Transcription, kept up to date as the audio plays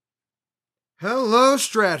Hello,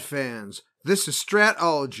 Strat fans. This is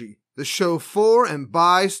Stratology, the show for and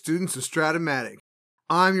by students of Stratomatic.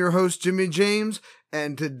 I'm your host, Jimmy James,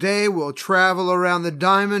 and today we'll travel around the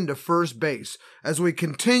diamond to first base as we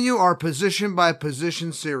continue our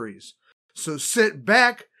position-by-position series. So sit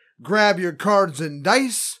back, grab your cards and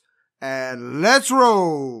dice, and let's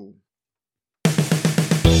roll!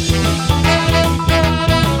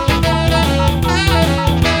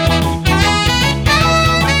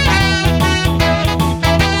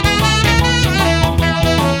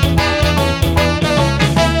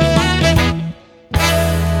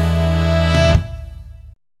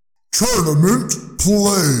 Tournament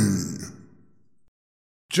play.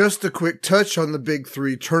 Just a quick touch on the big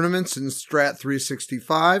three tournaments in Strat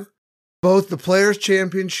 365. Both the Players'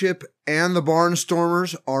 Championship and the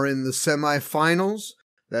Barnstormers are in the semifinals.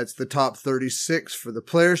 That's the top 36 for the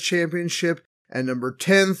Players' Championship and number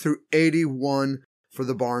 10 through 81 for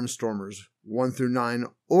the Barnstormers. 1 through 9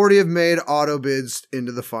 already have made auto bids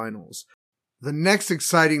into the finals. The next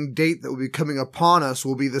exciting date that will be coming upon us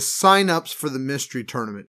will be the sign-ups for the Mystery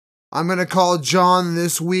Tournament. I'm going to call John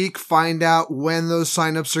this week, find out when those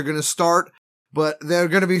signups are going to start, but they're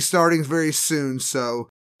going to be starting very soon, so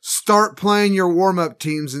start playing your warm-up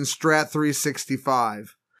teams in Strat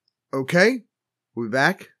 365. Okay, we'll be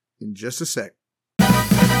back in just a sec.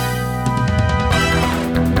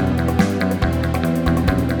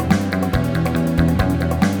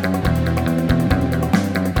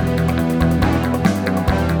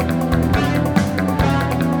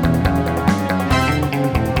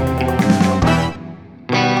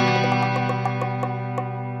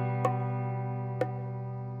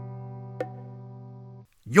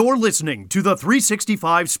 You're listening to the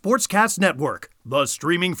 365 Sportscast Network, the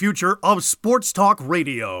streaming future of sports talk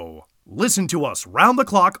radio. Listen to us round the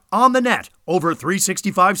clock on the net over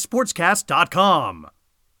 365sportscast.com.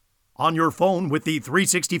 On your phone with the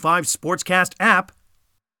 365 Sportscast app,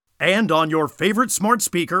 and on your favorite smart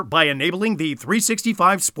speaker by enabling the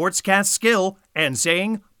 365 Sportscast skill and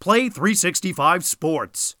saying, "Play 365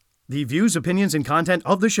 Sports." The views, opinions, and content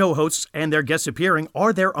of the show hosts and their guests appearing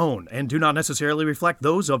are their own and do not necessarily reflect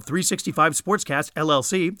those of 365 Sportscast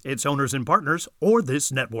LLC, its owners and partners, or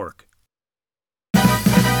this network.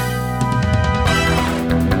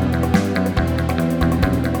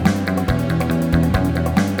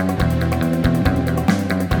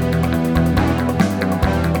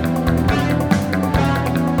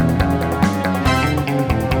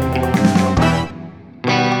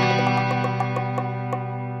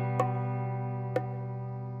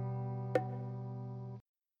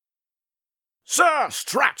 Sir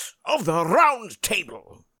Strat of the Round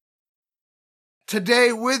Table.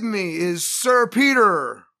 Today with me is Sir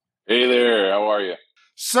Peter. Hey there, how are you?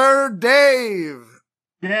 Sir Dave.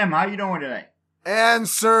 Jim, how you doing today? And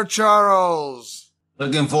Sir Charles.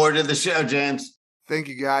 Looking forward to the show, James. Thank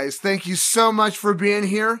you, guys. Thank you so much for being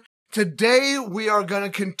here. Today, we are going to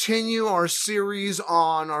continue our series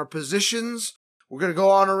on our positions. We're going to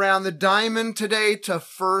go on around the diamond today to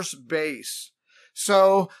first base.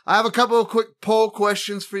 So, I have a couple of quick poll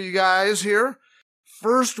questions for you guys here.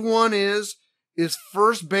 First one is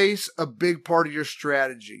first base a big part of your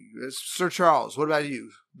strategy? Sir Charles, what about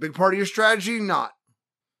you? Big part of your strategy? Not.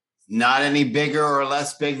 Not any bigger or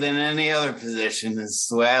less big than any other position is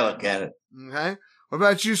the way I look at it. Okay. What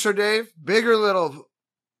about you, Sir Dave? Big or little?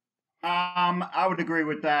 I would agree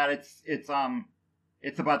with that. It's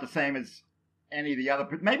about the same as any of the other,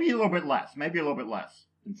 maybe a little bit less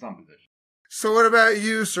in some positions. So what about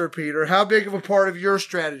you, Sir Peter? How big of a part of your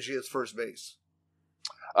strategy is first base?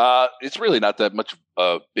 It's really not that much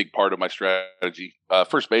a big part of my strategy.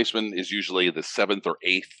 First baseman is usually the 7th or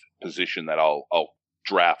 8th position that I'll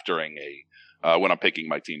draft during when I'm picking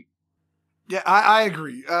my team. Yeah, I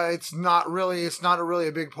agree. It's not really a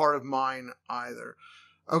big part of mine either.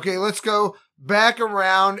 Okay, let's go back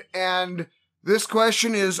around, and this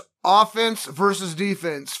question is offense versus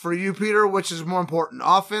defense. For you, Peter, which is more important,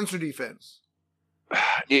 offense or defense?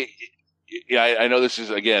 Yeah, I know this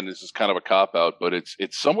is kind of a cop-out, but it's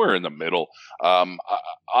somewhere in the middle.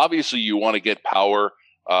 Obviously, you want to get power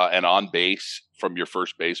and on base from your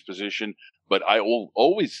first base position, but I will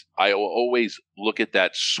always look at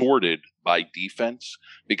that sorted by defense,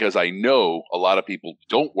 because I know a lot of people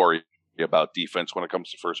don't worry about defense when it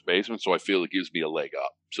comes to first baseman, so I feel it gives me a leg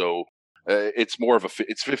up. So it's more of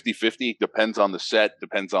it's 50-50, depends on the set,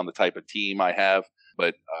 depends on the type of team I have.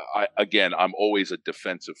 But I'm always a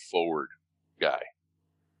defensive forward guy.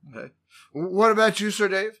 Okay. What about you, Sir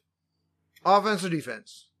Dave? Offense or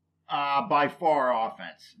defense? By far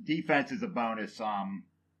offense. Defense is a bonus.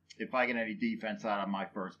 If I get any defense out of my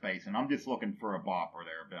first base, and I'm just looking for a bopper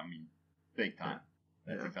there. But I mean, big time.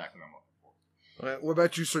 That's exactly what I'm looking for. All right, what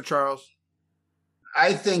about you, Sir Charles?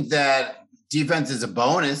 I think that defense is a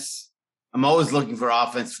bonus. I'm always looking for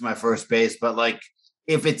offense for my first base, but like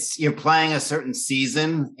if you're playing a certain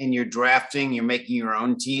season and you're drafting, you're making your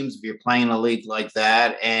own teams. If you're playing in a league like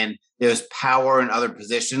that and there's power in other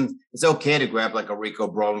positions, it's okay to grab like a Rico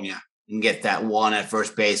Brogna and get that one at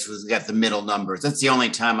first base who's got the middle numbers. That's the only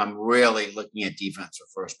time I'm really looking at defense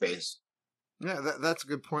for first base. Yeah, that's a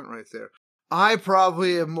good point right there. I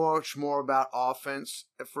probably am much more about offense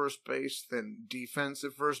at first base than defense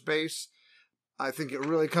at first base. I think it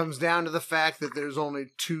really comes down to the fact that there's only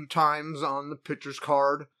 2 times on the pitcher's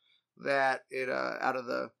card that it out of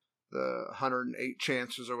the 108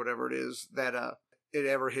 chances or whatever it is that it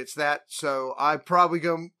ever hits that. So I probably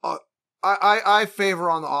go. I favor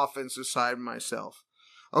on the offensive side myself.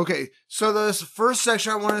 Okay, so this first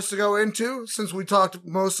section I want us to go into, since we talked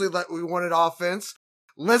mostly that we wanted offense,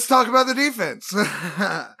 let's talk about the defense.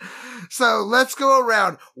 So let's go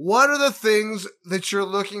around. What are the things that you're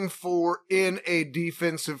looking for in a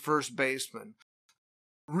defensive first baseman?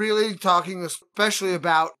 Really talking especially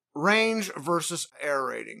about range versus air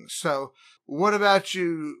rating. So what about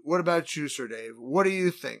you? What about you, Sir Dave? What do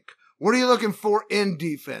you think? What are you looking for in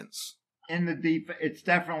defense? In the defense, it's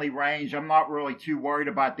definitely range. I'm not really too worried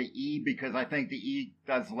about the E because I think the E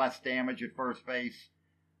does less damage at first base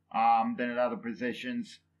than at other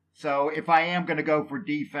positions. So if I am going to go for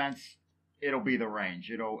defense, it'll be the range.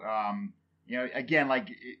 It'll, again, like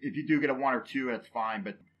if you do get a 1 or 2, that's fine.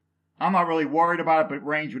 But I'm not really worried about it. But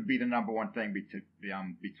range would be the number one thing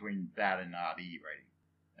between that and the E rating.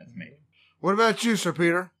 That's me. What about you, Sir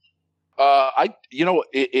Peter?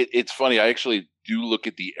 It's funny. I actually do look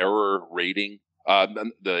at the error rating,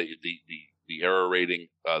 the error rating,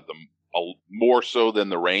 more so than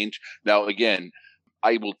the range. Now, again,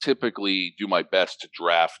 I will typically do my best to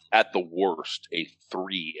draft at the worst a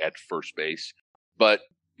 3 at first base, but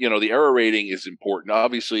the error rating is important.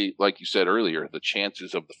 Obviously, like you said earlier, the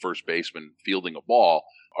chances of the first baseman fielding a ball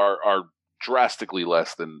are drastically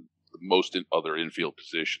less than most other infield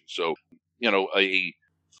positions. So, a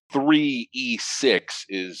 3E6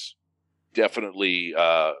 is definitely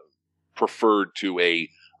preferred to a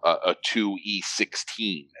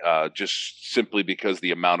 2E16, just simply because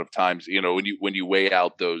the amount of times, when you weigh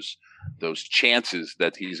out those chances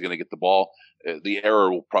that he's going to get the ball, the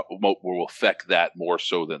error will affect that more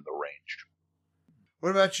so than the range. What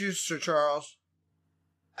about you, Sir Charles?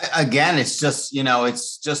 Again, it's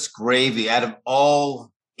just gravy. Out of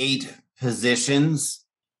all 8 positions,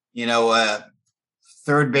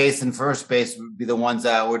 third base and first base would be the ones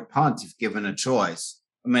that I would punt if given a choice.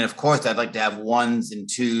 I mean, of course, I'd like to have 1s and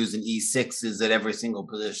 2s and E6s at every single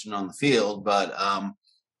position on the field, but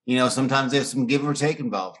sometimes there's some give or take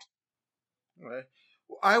involved. Okay.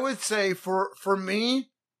 I would say for me,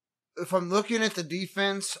 if I'm looking at the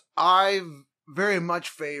defense, I very much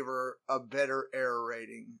favor a better error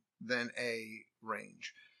rating than a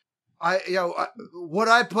range. What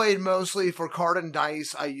I played mostly for card and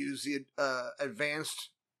dice, I use the advanced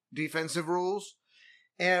defensive rules.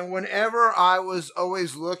 And whenever I was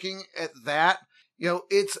always looking at that,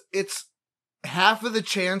 it's half of the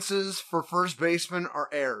chances for first baseman are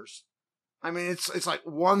errors. I mean, it's like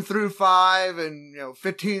 1 through 5 and,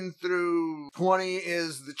 15 through 20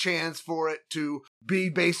 is the chance for it to be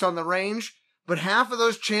based on the range. But half of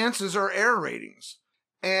those chances are error ratings.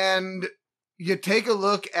 And you take a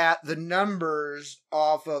look at the numbers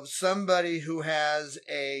off of somebody who has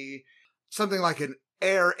something like an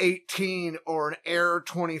error 18 or an error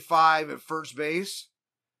 25 at first base.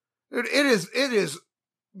 Dude, it is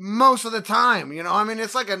most of the time,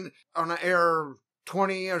 it's like on an error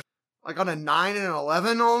 20 or like on a 9 and an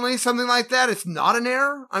 11 only, something like that. It's not an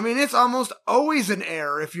error. I mean, it's almost always an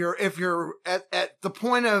error if you're at the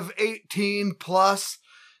point of 18 plus.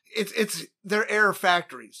 They're error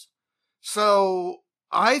factories. So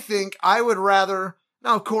I think I would rather,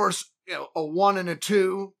 now of course, a 1 and a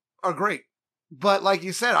 2 are great. But like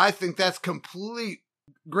you said, I think that's complete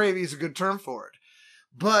gravy is a good term for it.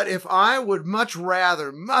 But if I would much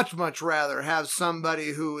rather have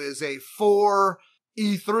somebody who is a 4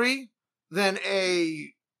 E3 than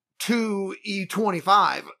a 2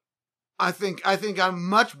 E25, I think I'm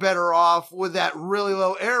much better off with that really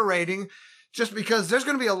low error rating, just because there's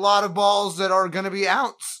going to be a lot of balls that are going to be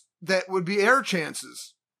outs that would be error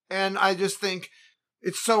chances. And I just think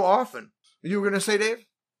it's so often. You were going to say, Dave?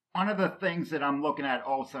 One of the things that I'm looking at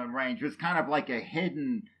also in range is kind of like a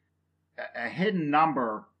hidden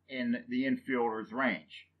number in the infielder's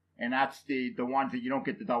range. And that's the ones that you don't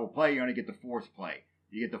get the double play, you only get the force play.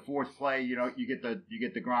 You get the force play, you get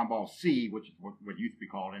the ground ball C, which is what used to be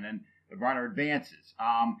called, and then The runner advances.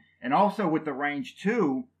 And also with the range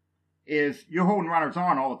too, is you're holding runners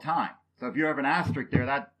on all the time. So if you have an asterisk there,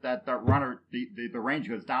 that runner, the range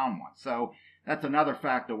goes down one. So that's another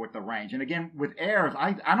factor with the range. And again, with errors,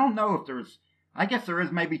 I don't know if I guess there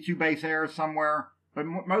is maybe 2 base errors somewhere, but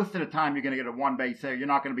most of the time you're going to get a 1 base error. You're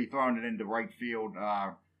not going to be throwing it into right field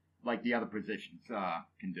like the other positions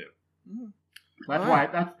can do. Mm-hmm.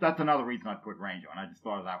 That's another reason I put range on. I just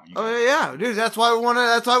thought of that one. Oh yeah, dude. That's why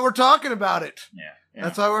we're talking about it. Yeah.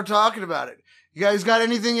 That's why we're talking about it. You guys got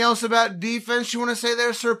anything else about defense you want to say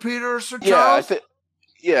there, Sir Peter or Sir Charles?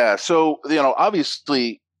 So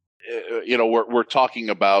obviously, we're talking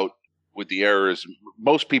about with the errors.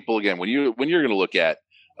 Most people, again, when you're going to look at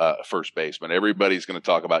first baseman, everybody's going to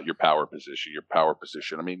talk about your power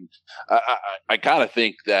position. I mean, I kind of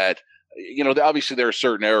think that. Obviously there are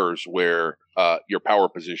certain errors where your power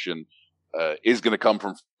position is going to come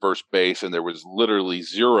from first base, and there was literally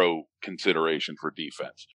zero consideration for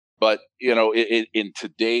defense. But in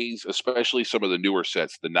today's, especially some of the newer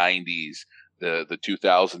sets, the '90s, the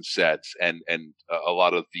 2000 sets, and a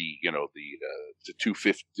lot of the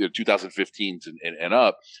 2015s and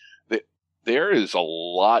up, there is a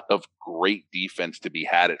lot of great defense to be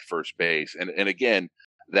had at first base, and again.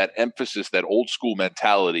 That emphasis, that old school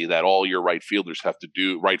mentality that all your right fielders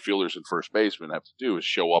and first basemen have to do is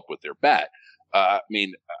show up with their bat. I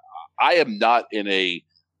am not in a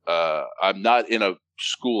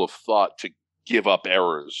school of thought to give up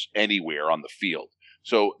errors anywhere on the field.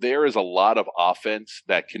 So there is a lot of offense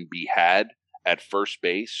that can be had at first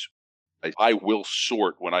base. I will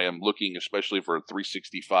sort when I am looking, especially for a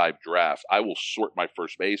 365 draft, I will sort my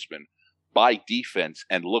first baseman by defense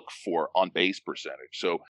and look for on base percentage.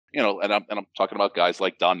 So, and I'm talking about guys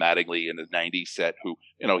like Don Mattingly in the 90s set who,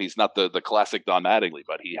 he's not the classic Don Mattingly,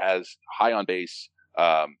 but he has high on base,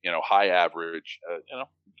 high average,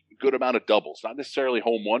 good amount of doubles, not necessarily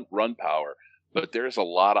home run power, but there's a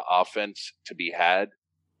lot of offense to be had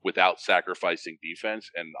without sacrificing defense.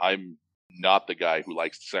 And I'm not the guy who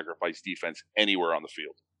likes to sacrifice defense anywhere on the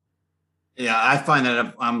field. Yeah, I find that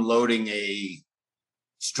if I'm loading a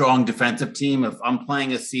strong defensive team, if I'm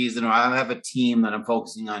playing a season or I have a team that I'm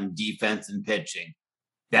focusing on defense and pitching,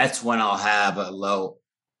 that's when I'll have a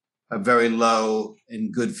very low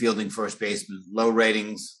and good fielding first baseman, low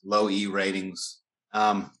ratings, low E ratings.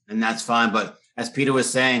 And that's fine. But as Peter was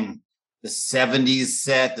saying, the 70s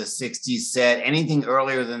set, the 60s set, anything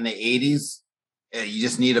earlier than the 80s, you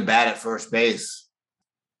just need a bat at first base.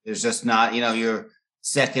 There's just not, your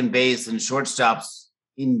second base and shortstops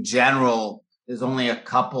in general, there's only a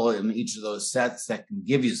couple in each of those sets that can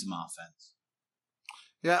give you some offense.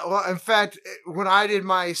 Yeah, well, in fact, when I did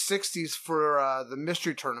my 60s for the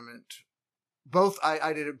mystery tournament,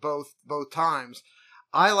 I did it both times.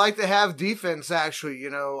 I like to have defense, actually.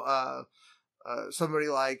 Somebody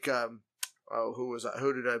like who was I?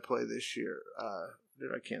 Who did I play this year?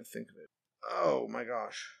 I can't think of it. Oh my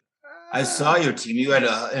gosh. I saw your team. You had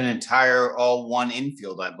an entire all-one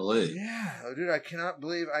infield, I believe. Yeah, dude, I cannot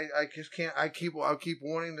believe I just can't. I'll keep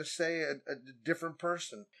wanting to say a different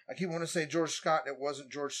person. I keep wanting to say George Scott. It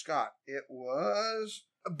wasn't George Scott. It was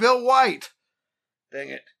Bill White. Dang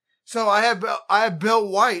it. So I have Bill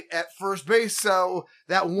White at first base. So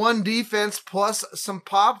that one defense plus some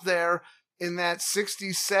pop there in that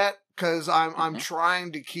 60 set, because I'm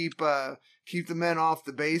trying to keep the men off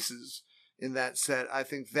the bases in that set. I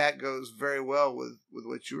think that goes very well with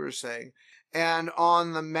what you were saying. And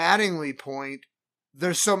on the Mattingly point,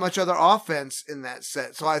 there's so much other offense in that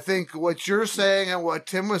set. So I think what you're saying and what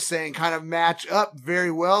Tim was saying kind of match up very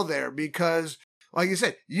well there, because like you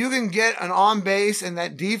said, you can get an on base and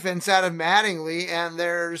that defense out of Mattingly, and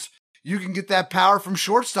you can get that power from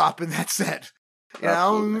shortstop in that set.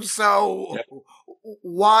 So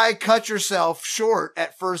why cut yourself short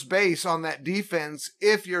at first base on that defense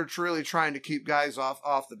if you're truly trying to keep guys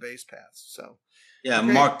off the base paths? So yeah,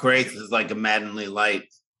 okay. Mark Grace is like a Mattingly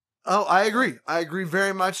light. Oh, I agree.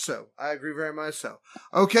 Very much so.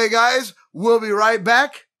 Okay, guys, we'll be right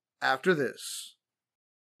back after this.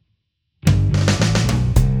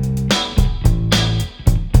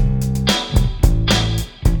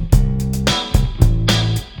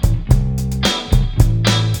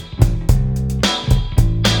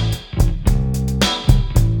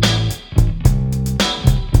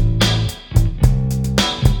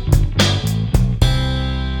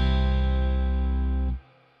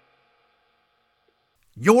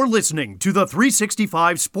 You're listening to the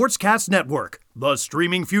 365 Sportscast Network, the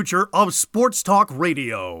streaming future of sports talk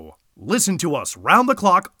radio. Listen to us round the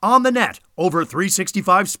clock on the net over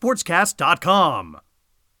 365sportscast.com.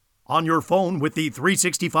 On your phone with the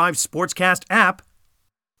 365 Sportscast app,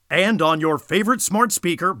 And on your favorite smart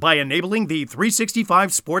speaker by enabling the 365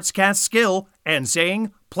 Sportscast skill and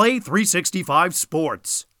saying, "Play 365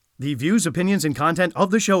 Sports." The views, opinions, and content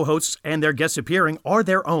of the show hosts and their guests appearing are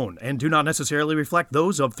their own and do not necessarily reflect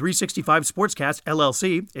those of 365 Sportscast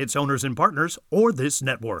LLC, its owners and partners, or this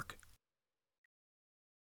network.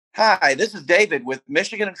 Hi, this is David with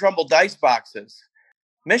Michigan and Trumbull Dice Boxes.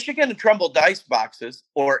 Michigan and Trumbull Dice Boxes,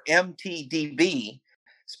 or MTDB,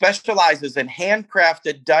 specializes in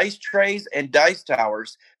handcrafted dice trays and dice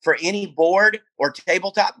towers for any board or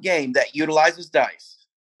tabletop game that utilizes dice.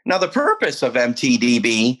 Now, the purpose of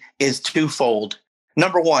MTDB is twofold.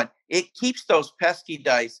 Number one, it keeps those pesky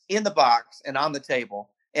dice in the box and on the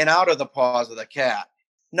table and out of the paws of the cat.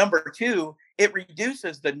 Number two, it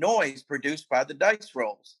reduces the noise produced by the dice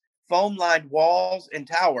rolls. Foam-lined walls and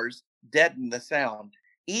towers deaden the sound.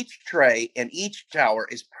 Each tray and each tower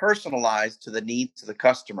is personalized to the needs of the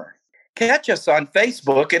customer. Catch us on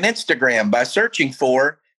Facebook and Instagram by searching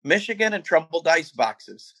for Michigan and Trumbull Dice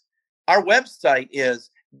Boxes. Our website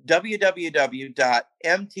is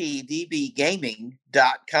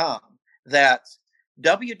www.mtdbgaming.com. That's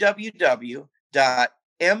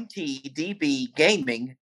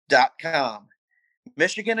www.mtdbgaming.com.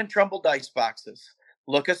 Michigan and Trumbull Dice Boxes.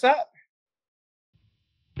 Look us up.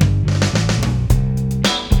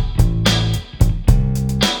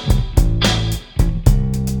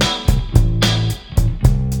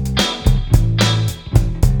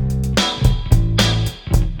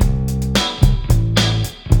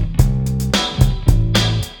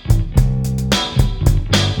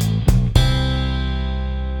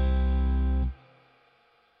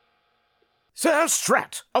 Sir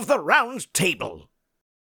Strat of the Round Table.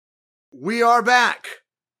 We are back.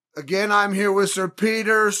 Again, I'm here with Sir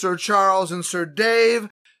Peter, Sir Charles, and Sir Dave,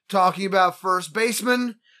 talking about first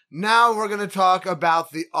baseman. Now we're going to talk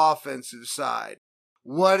about the offensive side.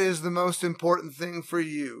 What is the most important thing for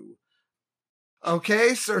you?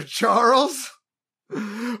 Okay, Sir Charles,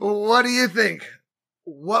 what do you think?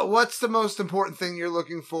 What's the most important thing you're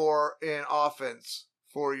looking for in offense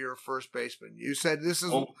for your first baseman? You said this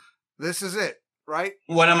is it, right?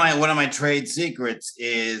 One of my trade secrets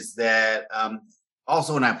is that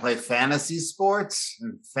also when I play fantasy sports,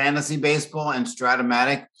 fantasy baseball and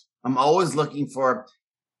Stratomatic, I'm always looking for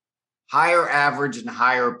higher average and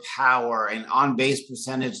higher power and on base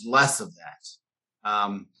percentage, less of that.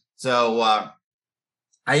 So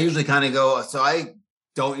I usually kind of go. So I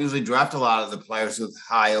don't usually draft a lot of the players with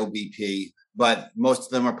high OBP, but most of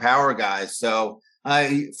them are power guys. So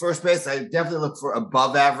first base, I definitely look for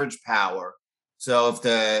above average power. So if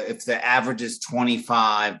the average is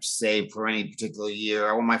 25, say for any particular year,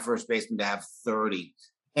 I want my first baseman to have 30.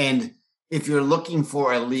 And if you're looking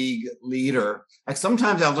for a league leader, like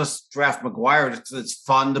sometimes I'll just draft McGuire just because it's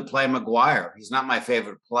fun to play McGuire. He's not my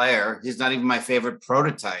favorite player. He's not even my favorite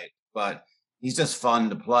prototype, but he's just fun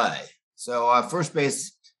to play. So first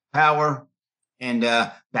base power and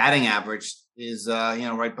batting average is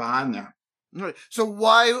right behind there. Right. So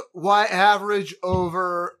why average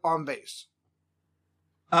over on base?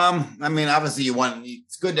 I mean, obviously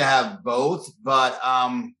it's good to have both, but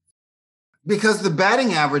because the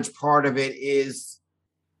batting average part of it it's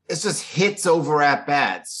just hits over at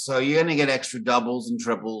bats. So you're going to get extra doubles and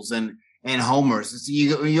triples and homers.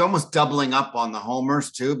 You're almost doubling up on the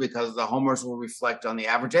homers too, because the homers will reflect on the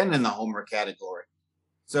average and in the homer category.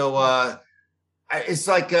 So it's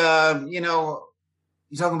like,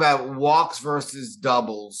 you're talking about walks versus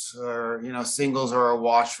doubles, or singles or a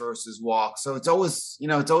wash versus walk. So it's always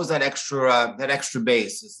that extra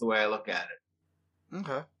base is the way I look at it.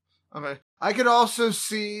 Okay. I could also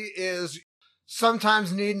see is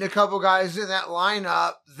sometimes needing a couple guys in that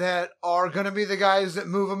lineup that are going to be the guys that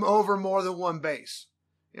move them over more than one base.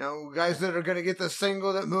 Guys that are going to get the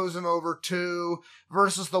single that moves them over 2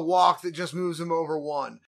 versus the walk that just moves them over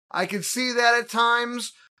 1. I can see that at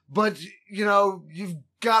times. But, you've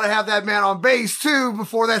got to have that man on base, too,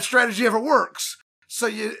 before that strategy ever works. So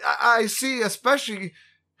I see, especially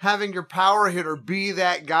having your power hitter be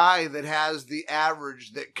that guy that has the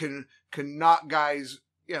average that can knock guys,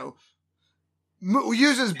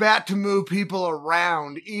 use his bat to move people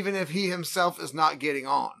around, even if he himself is not getting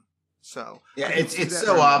on. So yeah, it's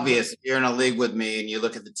so obvious. If you're in a league with me and you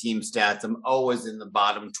look at the team stats, I'm always in the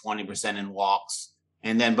bottom 20% in walks.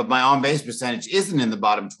 But my on-base percentage isn't in the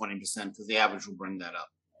bottom 20% because the average will bring that up.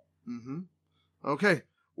 Mm-hmm. Okay.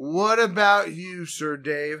 What about you, Sir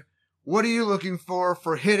Dave? What are you looking for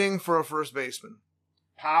hitting for a first baseman?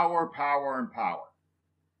 Power, and power.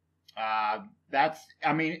 That's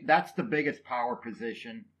the biggest power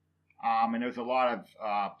position. And there's a lot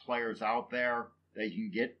of players out there that you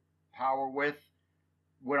can get power with.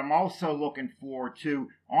 what I'm also looking for to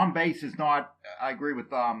on base is not. I agree with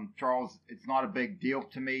Charles. It's not a big deal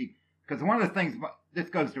to me because one of the things this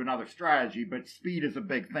goes to another strategy, but speed is a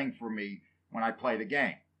big thing for me when I play the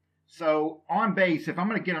game. So on base, if I'm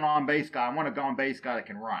going to get an on base guy, I want a on base guy that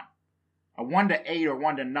can run. A 1-8 or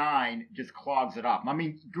 1-9 just clogs it up. I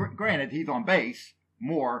mean, granted, he's on base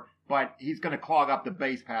more, but he's going to clog up the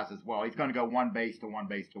base pass as well. He's going to go one base to one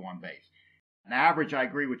base to one base. On average, I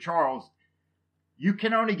agree with Charles. You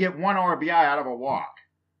can only get one RBI out of a walk,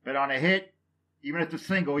 but on a hit, even if it's a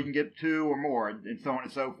single, you can get 2 or more, and so on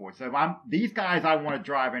and so forth. So these guys I want to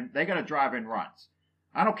drive in. They got to drive in runs.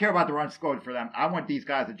 I don't care about the runs scored for them. I want these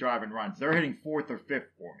guys to drive in runs. They're hitting 4th or 5th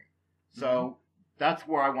for me. So that's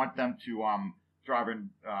where I want them to drive in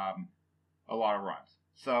a lot of runs.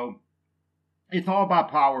 So it's all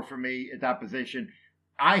about power for me at that position.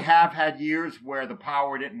 I have had years where the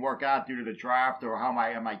power didn't work out due to the draft or how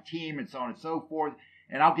my team and so on and so forth.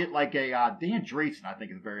 And I'll get like a Dan Driessen, I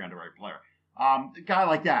think is a very underrated player. A guy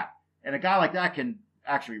like that. And a guy like that can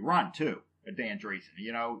actually run too, a Dan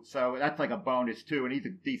Driessen, So that's like a bonus too. And he's a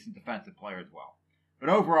decent defensive player as well. But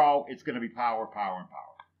overall, it's going to be power, power, and power.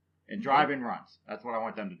 And drive-in runs. That's what I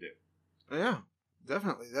want them to do. Yeah,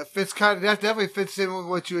 definitely. That definitely fits in with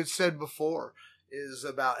what you had said before, is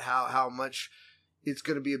about how much it's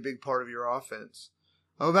going to be a big part of your offense.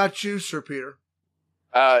 How about you, Sir Peter?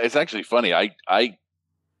 It's actually funny. I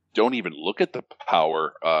don't even look at the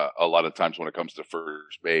power a lot of times when it comes to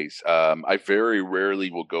first base. I very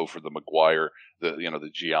rarely will go for the McGuire,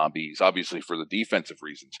 the Giambis, obviously for the defensive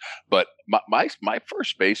reasons. But my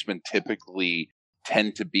first baseman typically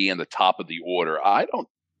tend to be in the top of the order. I don't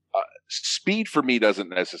speed for me doesn't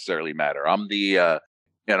necessarily matter. I'm the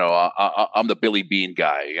I'm the Billy Bean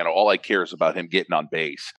guy. All I care is about him getting on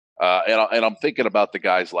base. And I'm thinking about the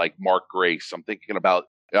guys like Mark Grace. I'm thinking about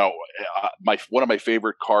one of my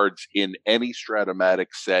favorite cards in any Stratomatic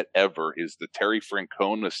set ever is the Terry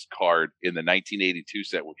Francona card in the 1982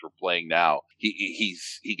 set, which we're playing now. He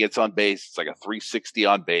gets on base. It's like a 360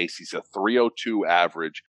 on base. He's a 302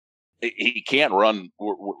 average. He can't run,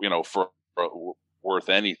 for worth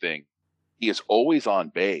anything. He is always on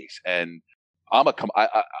base, and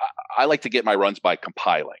I like to get my runs by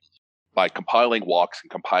compiling walks and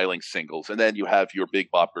compiling singles, and then you have your big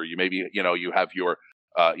bopper. You have your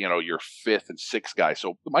your 5th and 6th guy.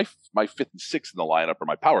 So my 5th and 6th in the lineup are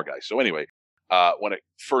my power guys. So anyway,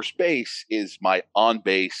 first base is my on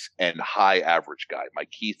base and high average guy. My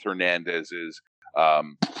Keith Hernandez is.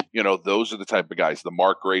 Those are the type of guys, the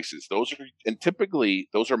Mark Graces. Typically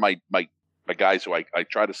those are my guys who I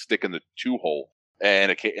try to stick in the 2-hole.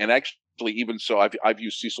 And actually, even so, I've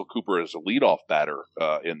used Cecil Cooper as a leadoff batter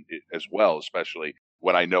as well, especially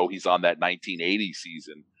when I know he's on that 1980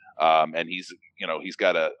 season, and he's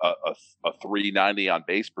got a 390 on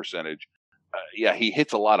base percentage. He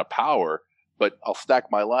hits a lot of power, but I'll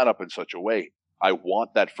stack my lineup in such a way. I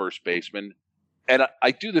want that first baseman, and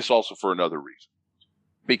I do this also for another reason.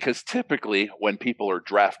 Because typically when people are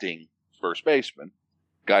drafting first baseman,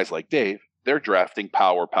 guys like Dave, they're drafting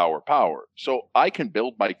power, power, power. So I can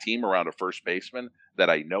build my team around a first baseman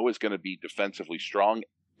that I know is going to be defensively strong,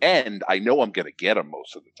 and I know I'm going to get him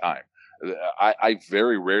most of the time. I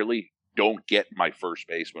very rarely don't get my first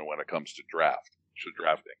baseman when it comes to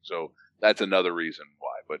drafting. So that's another reason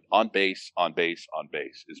why. But on base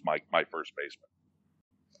is my first baseman.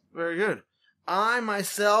 Very good. I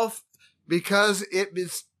myself, because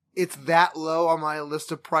it's that low on my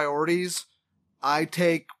list of priorities, I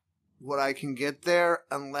take what I can get there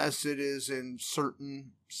unless it is in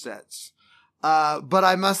certain sets. But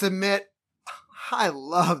I must admit, I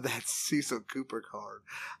love that Cecil Cooper card.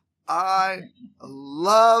 I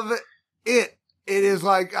love it. It is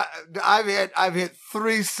like I've hit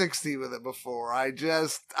 360 with it before. I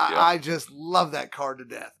just love that card to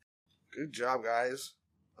death. Good job, guys.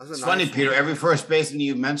 It's funny, Peter. Every first baseman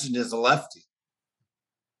you mentioned is a lefty.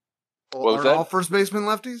 Are all first basemen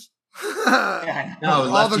lefties? No,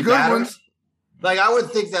 all the good ones. Like I would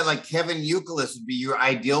think that like Kevin Youkilis would be your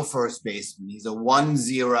ideal first baseman. He's a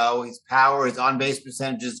 1-0. His power, his on base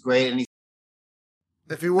percentage is great, and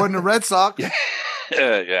if he wasn't a Red Sox,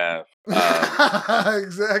 yeah,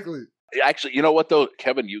 exactly. Actually, you know what though,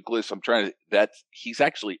 Kevin Youkilis,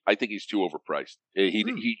 I think he's too overpriced.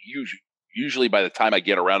 He usually by the time I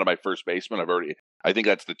get around to my first baseman, I think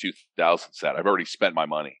that's the 2000 set. I've already spent my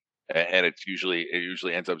money, and it usually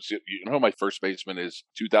ends up. My first baseman is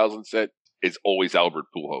 2000 set. It's always Albert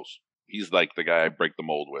Pujols. He's like the guy I break the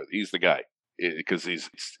mold with. He's the guy because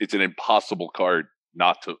it's an impossible card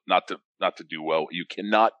not to do well. You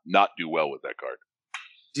cannot not do well with that card.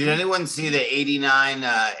 Did anyone see the 89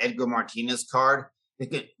 Edgar Martinez card?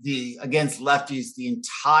 against lefties, the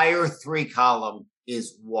entire 3 column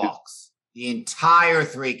is walks. The entire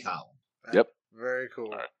 3 column. Yep. Very cool.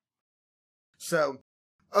 All right. So,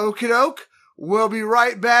 okie doke. We'll be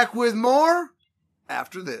right back with more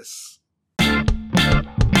after this.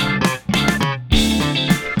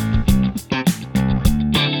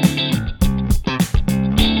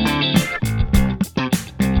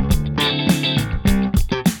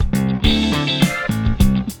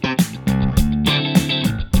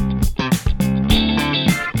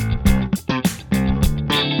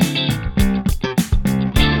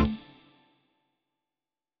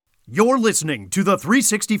 You're listening to the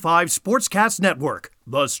 365 Sportscast Network,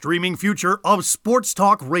 the streaming future of sports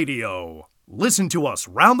talk radio. Listen to us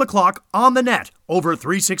round the clock on the net over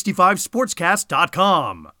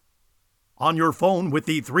 365sportscast.com. On your phone with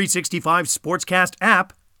the 365 Sportscast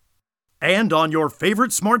app, and on your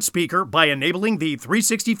favorite smart speaker by enabling the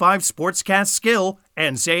 365 Sportscast skill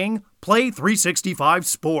and saying, "Play 365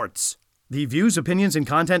 Sports." The views, opinions, and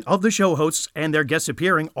content of the show hosts and their guests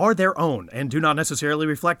appearing are their own and do not necessarily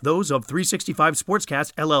reflect those of 365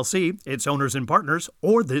 Sportscast LLC, its owners and partners,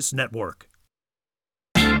 or this network.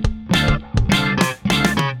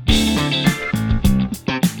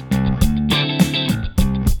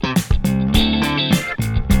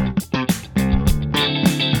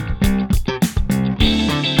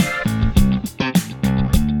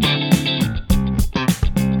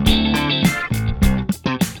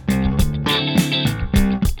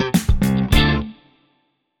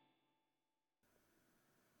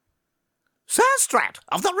 Sir Strat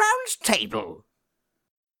of the Round Table.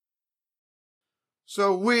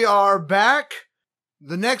 So we are back.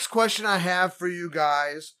 The next question I have for you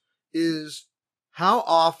guys is, how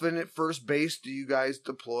often at first base do you guys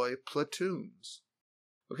deploy platoons?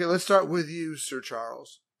 Okay, let's start with you, Sir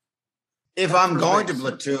Charles. If I'm going to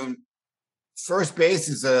platoon, first base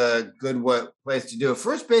is a good place to do it.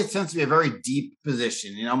 First base tends to be a very deep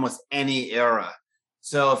position in almost any era.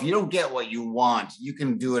 So if you don't get what you want, you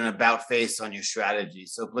can do an about face on your strategy.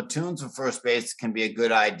 So platoons for first base can be a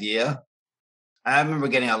good idea. I remember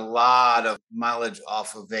getting a lot of mileage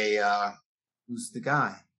off of who's the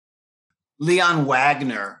guy? Leon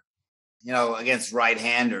Wagner, against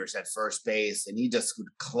right-handers at first base, and he just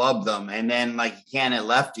would club them. And then, he can at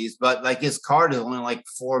lefties, but his card is only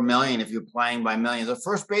 4 million if you're playing by millions. So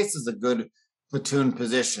first base is a good platoon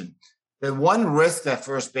position. The one risk that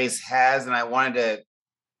first base has, and I wanted to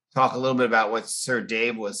talk a little bit about what Sir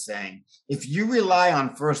Dave was saying. If you rely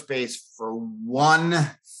on first base for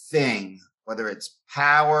one thing, whether it's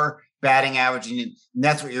power, batting average, and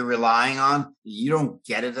that's what you're relying on, you don't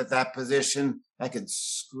get it at that position, that could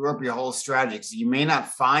screw up your whole strategy. So you may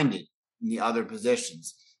not find it in the other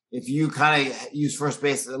positions. If you kind of use first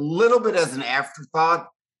base a little bit as an afterthought,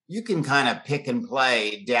 you can kind of pick and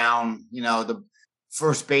play down, the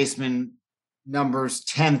first baseman numbers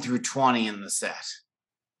 10 through 20 in the set.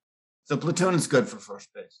 So platoon is good for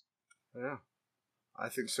first base. Yeah, I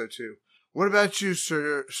think so too. What about you,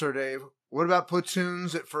 Sir Dave? What about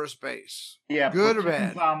platoons at first base? Yeah, good or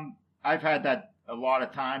bad? I've had that a lot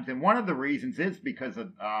of times, and one of the reasons is because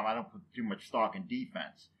of I don't put too much stock in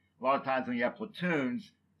defense. A lot of times when you have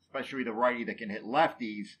platoons, especially the righty that can hit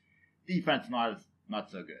lefties, defense not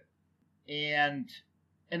so good. And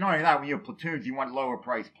not only that, when you have platoons, you want lower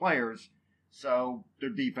priced players. So their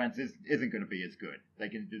defense isn't going to be as good. They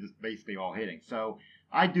can do this basically all hitting. So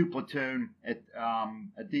I do platoon at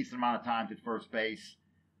a decent amount of times at first base.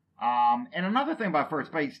 And another thing about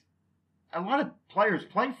first base, a lot of players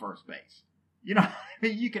play first base. You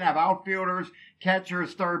can have outfielders,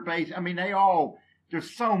 catchers, third base.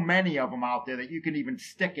 There's so many of them out there that you can even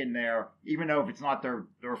stick in there, even though if it's not their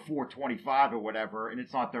 425 or whatever, and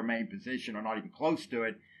it's not their main position or not even close to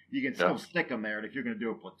it, you can still stick them there if you're going to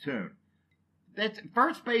do a platoon.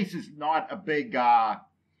 First base is not a big,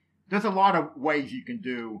 there's a lot of ways you can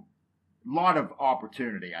do, a lot of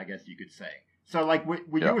opportunity, I guess you could say. So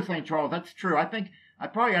what you were saying, Charles, that's true. I think I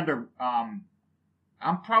probably I'm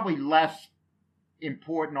probably less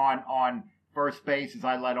important on first base as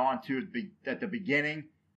I led on to at the beginning,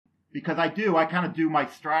 because I kind of do my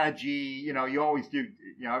strategy. You always do,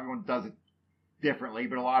 everyone does it differently,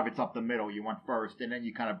 but a lot of it's up the middle. You want first, and then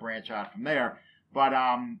you kind of branch out from there. But,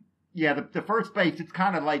 the first base, it's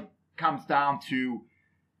kind of comes down to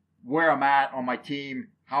where I'm at on my team.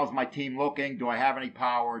 How's my team looking? Do I have any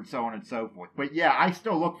power? And so on and so forth. But I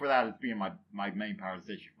still look for that as being my main power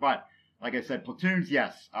position. But like I said, platoons,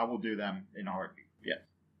 yes, I will do them in a heartbeat. Yes.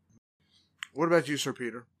 What about you, Sir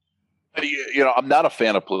Peter? I'm not a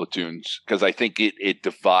fan of platoons because I think it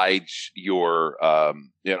divides your,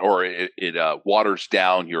 or it waters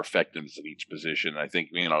down your effectiveness at each position. I think,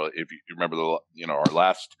 if you remember our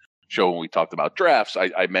last show when we talked about drafts,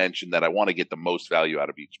 I mentioned that I want to get the most value out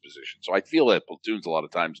of each position. So I feel that platoons a lot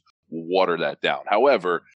of times will water that down.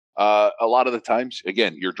 However, a lot of the times,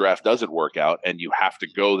 again, your draft doesn't work out and you have to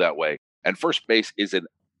go that way. And first base it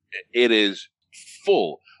is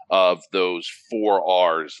full of those 4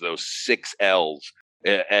 R's, those 6 L's,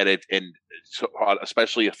 and so,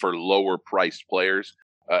 especially for lower priced players,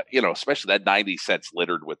 especially that 90 cents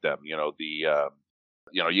littered with them. You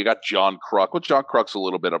got John Kruk. Well, John Kruk's a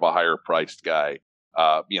little bit of a higher priced guy.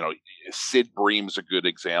 Sid Bream's a good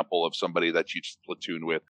example of somebody that you platoon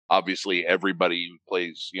with. Obviously, everybody who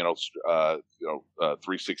plays,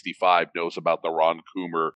 365 knows about the Ron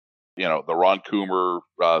Coomer. The Ron Coomer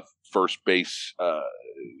first base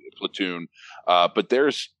platoon. But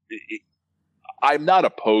I'm not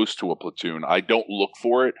opposed to a platoon. I don't look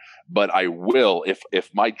for it, but I will. If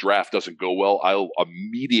my draft doesn't go well, I'll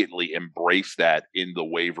immediately embrace that in the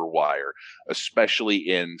waiver wire, especially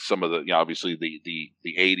in some of the, obviously the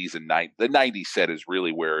 80s and 90s. The 90 set is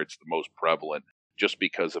really where it's the most prevalent, just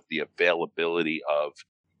because of the availability of,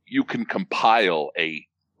 you can compile a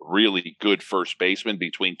really good first baseman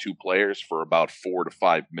between 2 players for about $4 to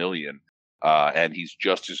 $5 million. And he's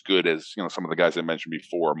just as good as, some of the guys I mentioned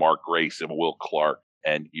before, Mark Grace and Will Clark,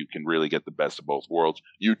 and you can really get the best of both worlds.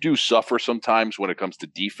 You do suffer sometimes when it comes to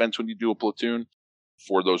defense when you do a platoon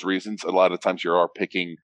for those reasons. A lot of times you are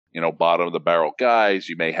picking, bottom of the barrel guys.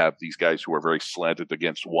 You may have these guys who are very slanted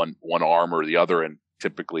against one arm or the other, and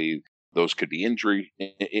typically those could be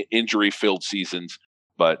injury filled seasons.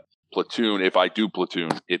 But platoon, if I do platoon,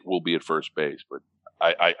 it will be at first base. But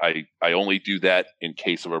I only do that in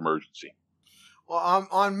case of emergency. Well,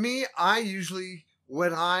 on me, I usually,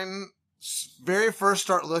 when I'm very first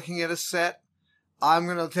start looking at a set, I'm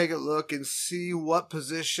going to take a look and see what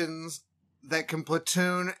positions that can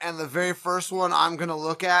platoon, and the very first one I'm going to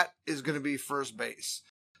look at is going to be first base.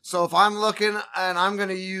 So if I'm looking, and I'm going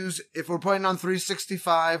to use, if we're playing on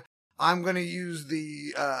 365, I'm going to use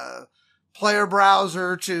the player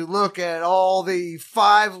browser to look at all the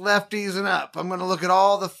 5 lefties and up. I'm going to look at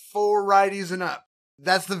all the 4 righties and up.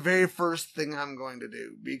 That's the very first thing I'm going to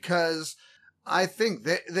do, because I think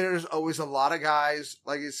that there's always a lot of guys,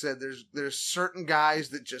 like I said, there's certain guys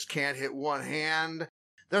that just can't hit one hand.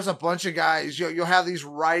 There's a bunch of guys, you'll have these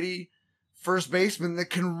righty first basemen that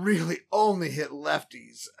can really only hit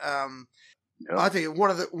lefties. I'll tell you,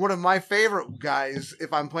 one of my favorite guys,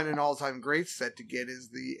 if I'm playing an all-time great set to get, is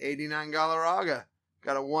the 89 Galarraga.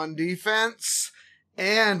 Got a 1 defense,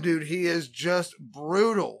 and dude, he is just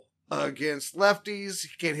brutal against lefties. He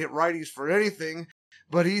can't hit righties for anything,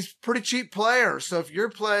 but he's a pretty cheap player. So if you're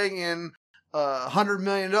playing in a $100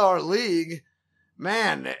 million league,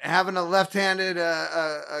 man, having a left-handed,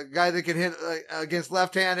 a guy that can hit against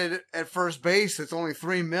left-handed at first base, it's only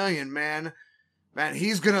 $3 million, man,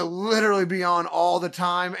 he's going to literally be on all the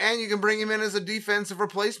time, and you can bring him in as a defensive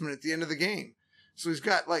replacement at the end of the game. So he's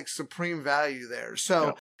got like supreme value there.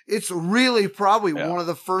 So it's really probably one of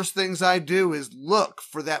the first things I do is look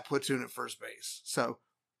for that platoon at first base. So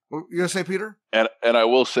you going to say, Peter? And I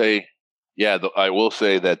will say, I will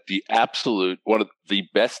say that the absolute, one of the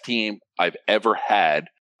best team I've ever had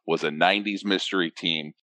was a 90s mystery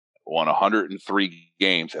team, won 103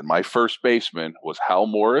 games, and my first baseman was Hal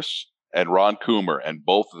Morris and Ron Coomer, and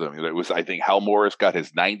both of them. It was, I think Hal Morris got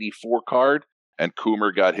his 94 card, and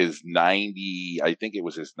Coomer got his 90, I think it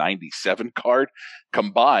was his 97 card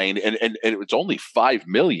combined, and it was only $5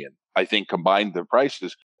 million, I think, combined the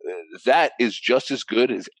prices. That is just as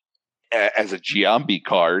good as a Giambi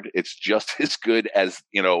card. It's just as good as,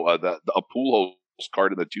 the Pujols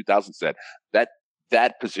card in the 2000 set.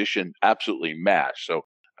 That position absolutely mashed. So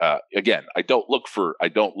again, I don't look for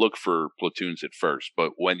platoons at first,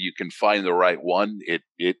 but when you can find the right one,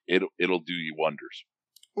 it'll do you wonders.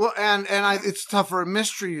 Well, and it's tough for a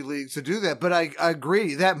mystery league to do that, but I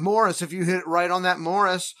agree that Morris, if you hit right on that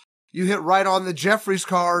Morris, you hit right on the Jeffries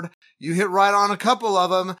card, you hit right on a couple of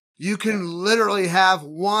them, you can literally have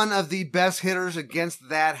one of the best hitters against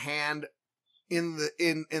that hand in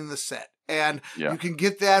the set, and you can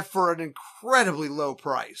get that for an incredibly low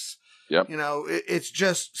price. Yep. It's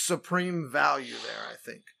just supreme value there, I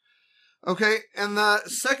think. Okay, and the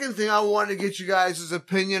second thing I wanted to get you guys'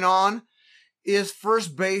 opinion on is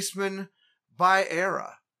first baseman by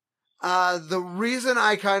era. The reason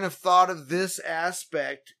I kind of thought of this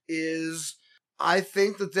aspect is I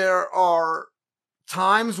think that there are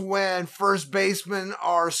times when first basemen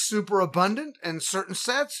are super abundant in certain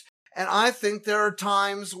sets, And I think there are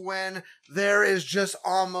times when there is just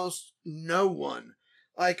almost no one.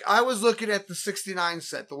 Like, I was looking at the 69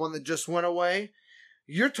 set, the one that just went away.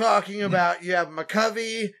 You're talking about, you have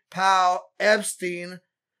McCovey, Powell, Epstein.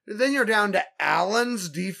 Then you're down to Allen's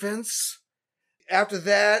defense. After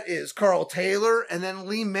that is Carl Taylor and then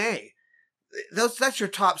Lee May. That's your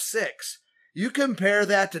top 6. You compare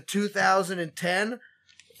that to 2010,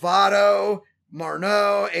 Votto,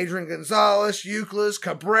 Marneau, Adrian Gonzalez, Euclid,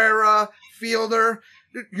 Cabrera, Fielder.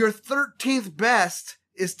 Your 13th best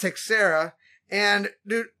is Teixeira. And,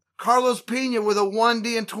 dude, Carlos Pena with a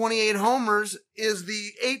 1D and 28 homers is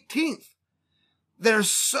the 18th.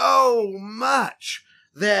 There's so much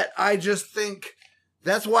that I just think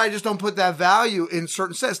that's why I just don't put that value in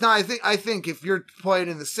certain sets. Now, I think if you're playing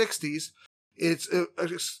in the 60s, it's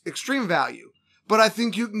extreme value. But I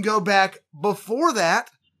think you can go back before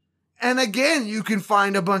that. And again, you can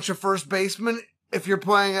find a bunch of first basemen if you're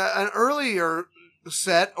playing an earlier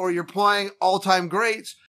set or you're playing all-time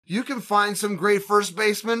greats. You can find some great first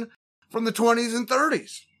basemen from the 20s and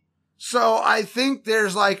 30s. So I think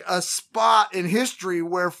there's like a spot in history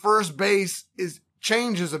where first base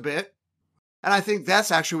changes a bit. And I think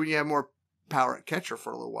that's actually when you have more power at catcher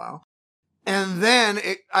for a little while. And then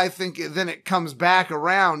I think it comes back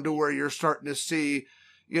around to where you're starting to see,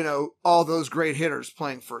 all those great hitters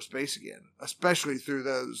playing first base again, especially through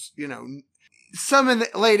those, some in the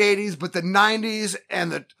late 80s, but the 90s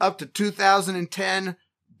and up to 2010,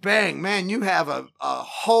 bang, man, you have a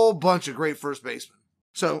whole bunch of great first basemen.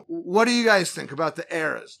 So what do you guys think about the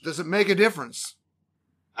eras? Does it make a difference?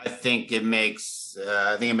 I think it makes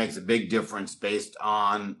a big difference based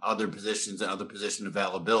on other positions and other position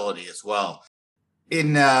availability as well.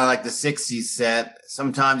 In like the 60s set,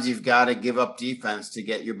 sometimes you've got to give up defense to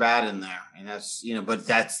get your bat in there. And that's, but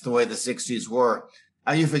that's the way the 60s were.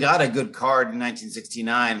 You forgot a good card in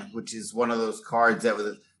 1969, which is one of those cards that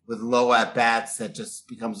with low at bats that just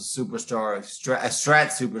becomes a superstar, a strat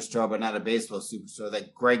superstar, but not a baseball superstar.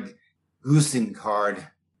 That Greg Goosen card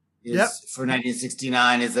for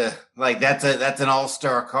 1969 is that's an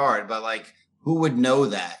all-star card, but like who would know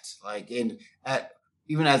that? Like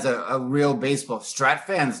even as a real baseball, Strat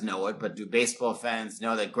fans know it, but do baseball fans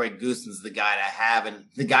know that Greg Goosen's the guy to have and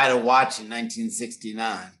the guy to watch in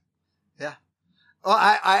 1969? Yeah. Well,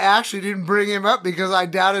 I actually didn't bring him up because I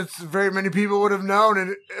doubted very many people would have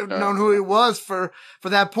known who he was for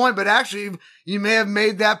that point. But actually, you may have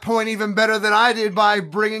made that point even better than I did by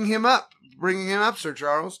bringing him up, Sir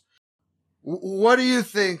Charles. What do you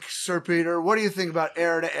think, Sir Peter? What do you think about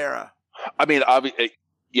era to era? I mean,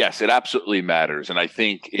 yes, it absolutely matters. And I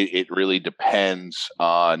think it really depends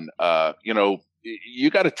on, you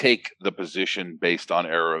got to take the position based on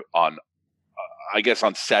era, on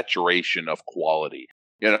saturation of quality.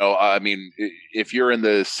 I mean, if you're in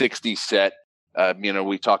the 60 set,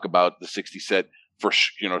 we talk about the 60 set for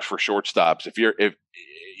shortstops. If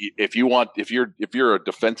you're a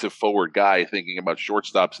defensive forward guy thinking about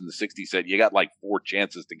shortstops in the 60 set, you got like 4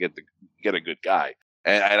 chances to get a good guy.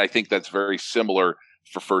 And I think that's very similar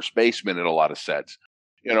for first baseman in a lot of sets.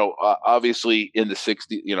 Obviously in the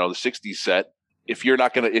 60 set, if you're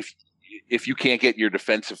not going to, if you can't get your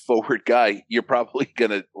defensive forward guy, you're probably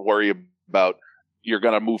going to worry about, you're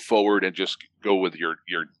going to move forward and just go with your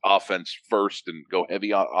offense first and go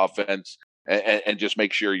heavy on offense and just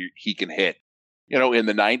make sure he can hit. In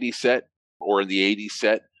the 90 set or in the 80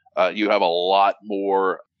 set, you have a lot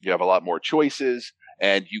more choices,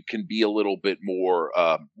 and you can be a little bit more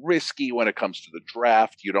risky when it comes to the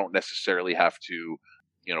draft. You don't necessarily have to,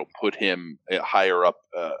 put him higher up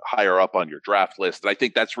on your draft list. And I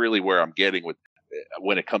think that's really where I'm getting with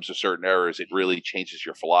when it comes to certain errors. It really changes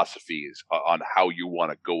your philosophies on how you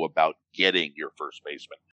want to go about getting your first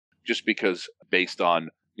baseman. Just because based on,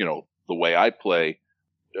 the way I play,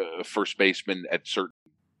 first baseman at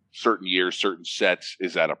certain years, certain sets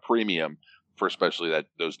is at a premium for especially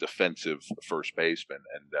those defensive first basemen.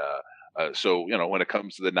 And so, when it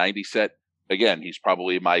comes to the 90 set, again, he's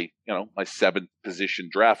probably my 7th position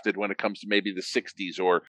drafted when it comes to maybe the 60s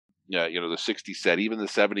or, the 60 set, even the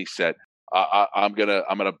 70 set. I'm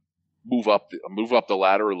gonna move up the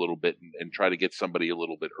ladder a little bit and try to get somebody a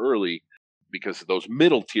little bit early, because those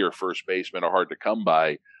middle tier first basemen are hard to come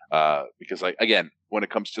by. Because when it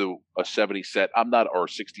comes to a 70 set, or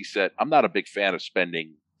 60 set, I'm not a big fan of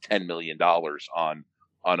spending $10 million on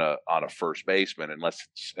a first baseman unless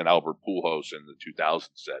it's an Albert Pujols in the 2000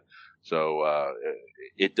 set. So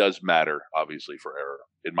it does matter, obviously, for error,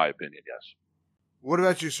 in my opinion. Yes. What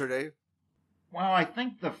about you, Sir Dave? Well, I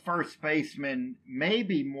think the first baseman,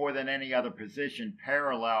 maybe more than any other position,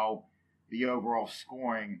 parallel the overall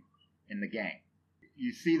scoring in the game.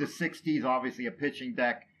 you see the 60s, obviously a pitching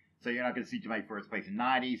deck, so you're not going to see too many first base. In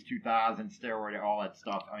 90s, 2000s, steroid, all that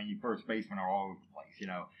stuff. I mean, first basemen are all over the place,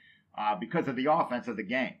 because of the offense of the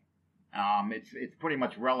game. It's pretty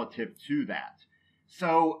much relative to that.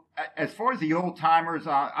 So as far as the old timers,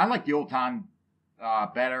 I like the old time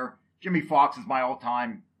better. Jimmy Fox is my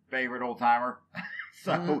all-time favorite old timer.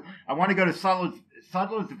 So I want to go to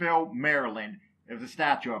Sudlersville, Maryland. There's a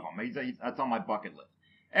statue of him. That's on my bucket list.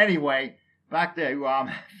 Anyway, back to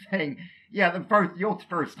saying, yeah, the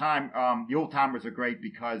old timers are great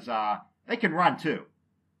because they can run too.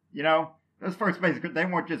 Those first basemen, they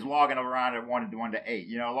weren't just logging around at 1 to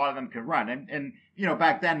 8. A lot of them can run, and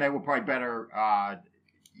back then they were probably better.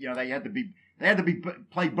 They had to be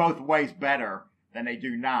played both ways better than they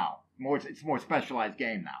do now. It's a more specialized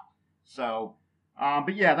game now. So,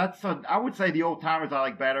 but yeah, I would say the old timers I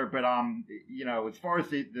like better. But as far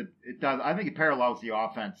as it does, I think it parallels the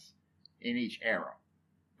offense in each era.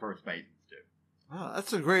 First basemen do. Oh,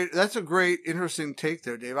 that's a great, interesting take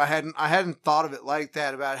there, Dave. I hadn't thought of it like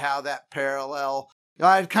that, about how that parallel.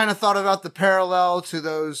 I had kind of thought about the parallel to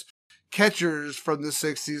those catchers from the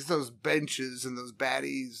 60s, those benches and those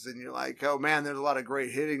baddies, and you're like, oh man, there's a lot of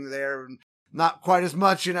great hitting there, and not quite as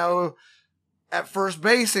much, at first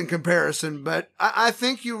base in comparison. But I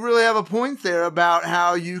think you really have a point there about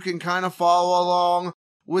how you can kind of follow along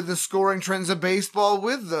with the scoring trends of baseball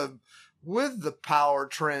with the power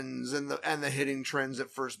trends and the hitting trends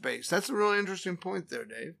at first base. That's a really interesting point there,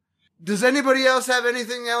 Dave. Does anybody else have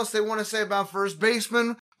anything else they want to say about first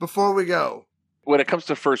baseman before we go? When it comes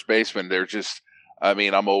to first baseman, they're just,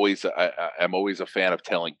 I'm always a fan of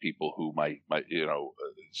telling people who might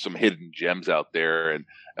some hidden gems out there, and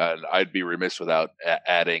I'd be remiss without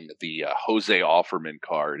adding the Jose Offerman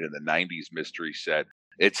card in the 90s mystery set.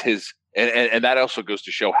 It's his, and that also goes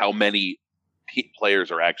to show how many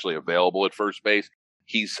players are actually available at first base.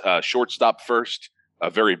 He's shortstop first, a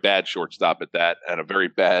very bad shortstop at that, and a very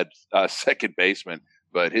bad second baseman.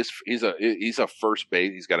 But he's a first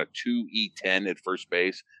base. He's got a 2E10 at first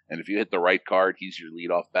base, and if you hit the right card, he's your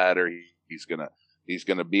leadoff batter. He's gonna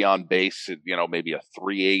be on base at maybe a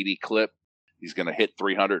 380 clip. He's gonna hit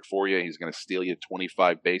 300 for you. He's gonna steal you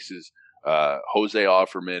 25 bases. Jose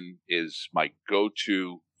Offerman is my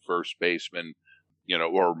go-to first baseman,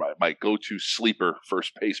 or my go-to sleeper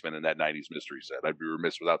first baseman in that 90s mystery set. I'd be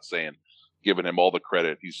remiss without giving him all the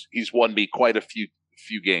credit. He's won me quite a few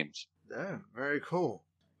games. Yeah, very cool.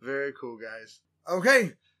 Very cool, guys.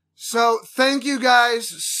 Okay, so thank you guys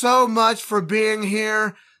so much for being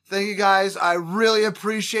here. Thank you guys. I really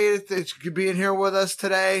appreciate it that you could be in here with us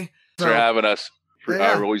today. Thanks for having us.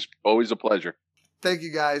 Yeah. Always a pleasure. Thank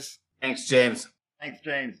you, guys. Thanks, James. Thanks,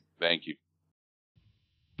 James. Thank you.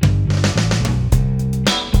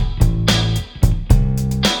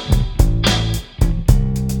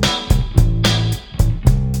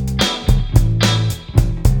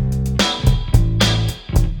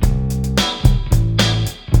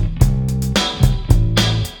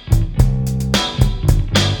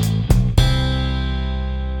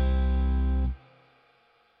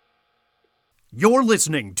 You're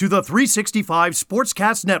listening to the 365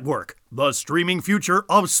 Sportscast Network, the streaming future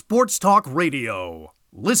of sports talk radio.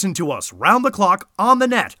 Listen to us round the clock on the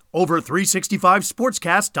net over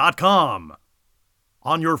 365sportscast.com.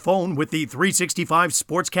 On your phone with the 365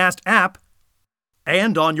 Sportscast app,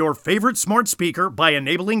 and on your favorite smart speaker by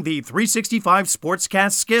enabling the 365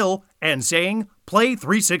 Sportscast skill and saying, "Play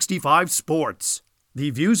 365 Sports." The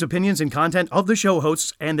views, opinions, and content of the show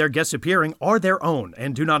hosts and their guests appearing are their own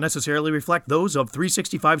and do not necessarily reflect those of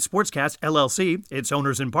 365 Sportscast, LLC, its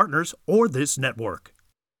owners and partners, or this network.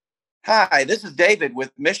 Hi, this is David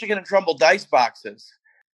with Michigan and Trumbull Dice Boxes.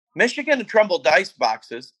 Michigan and Trumbull Dice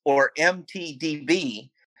Boxes, or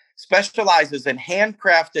MTDB, specializes in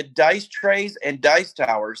handcrafted dice trays and dice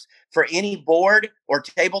towers for any board or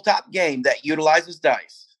tabletop game that utilizes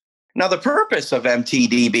dice. Now, the purpose of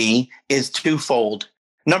MTDB is twofold.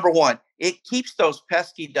 Number one, it keeps those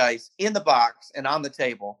pesky dice in the box and on the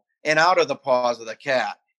table and out of the paws of the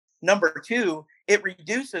cat. Number two, it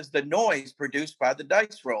reduces the noise produced by the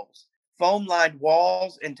dice rolls. Foam-lined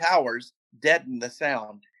walls and towers deaden the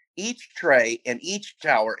sound. Each tray and each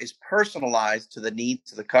tower is personalized to the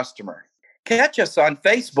needs of the customer. Catch us on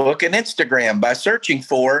Facebook and Instagram by searching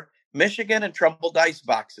for Michigan and Trumbull Dice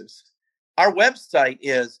Boxes. Our website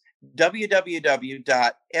is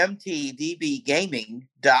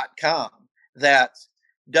www.mtdbgaming.com. That's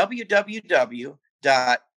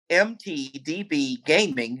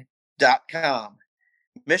www.mtdbgaming.com.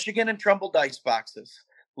 Michigan and Trumbull Dice Boxes.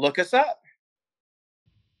 Look us up.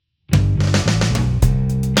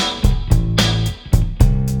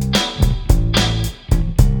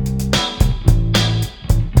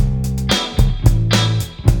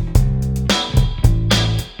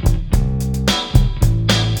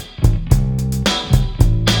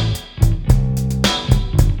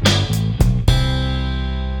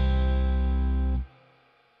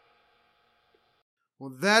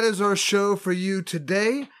 that is our show for you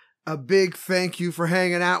today. A big thank you for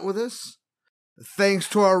hanging out with us. Thanks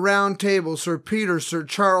to our round table, Sir Peter, Sir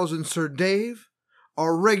Charles, and Sir Dave.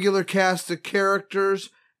 Our regular cast of characters,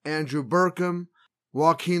 Andrew Burkham,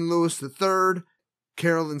 Joaquin Lewis III,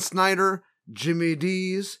 Carolyn Snyder, Jimmy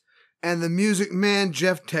Dees, and the music man,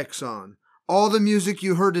 Jeff Texon. All the music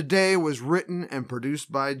you heard today was written and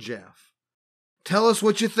produced by Jeff. Tell us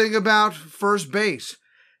what you think about first base,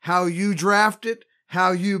 how you draft it,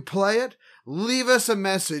 how you play it. Leave us a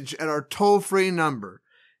message at our toll-free number,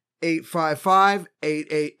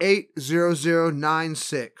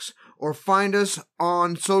 855-888-0096, or find us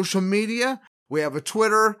on social media. We have a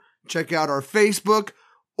Twitter, check out our Facebook,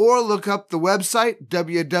 or look up the website,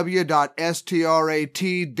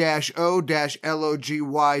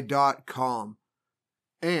 www.strat-o-logy.com.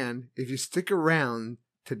 And if you stick around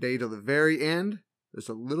today till the very end, there's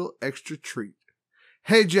a little extra treat.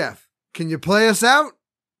 Hey, Jeff, can you play us out?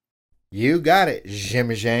 You got it,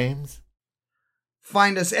 Jimmy James.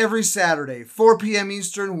 Find us every Saturday, 4 p.m.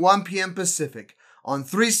 Eastern, 1 p.m. Pacific, on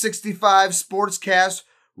 365 Sportscast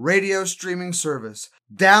radio streaming service.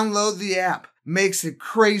 Download the app. Makes it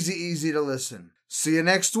crazy easy to listen. See you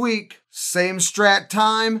next week. Same Strat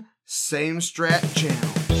time, same Strat channel.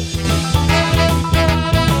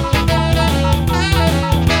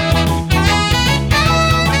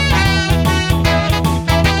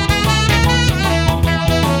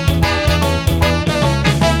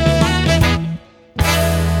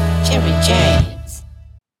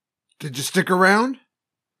 Did you stick around?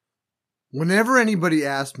 Whenever anybody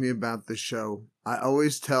asks me about the show, I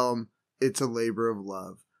always tell them it's a labor of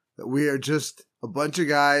love. That we are just a bunch of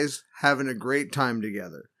guys having a great time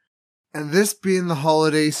together. And this being the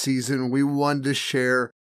holiday season, we wanted to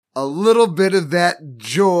share a little bit of that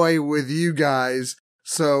joy with you guys.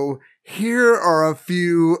 So here are a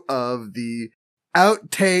few of the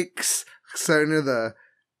outtakes, kind of the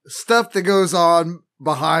stuff that goes on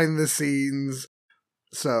behind the scenes.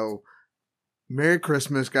 So, Merry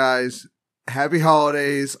Christmas, guys. Happy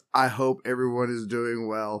holidays. I hope everyone is doing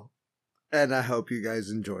well. And I hope you guys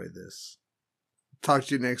enjoy this. Talk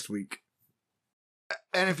to you next week.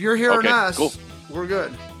 And if you're hearing us, cool. We're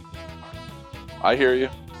good. I hear you.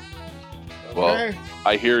 Okay. Well,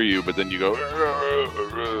 I hear you, but then you go...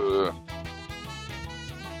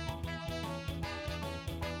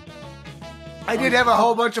 I did have a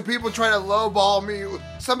whole bunch of people try to lowball me.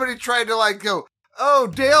 Somebody tried to go, oh,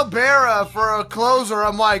 Dale Barra for a closer.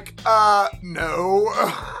 I'm like, no.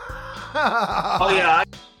 Oh, yeah.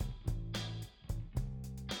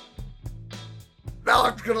 Now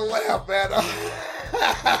I'm going to laugh, man.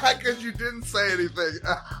 Because you didn't say anything.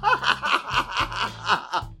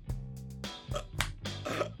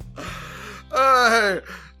 Okay.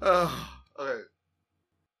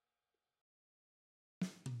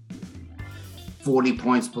 40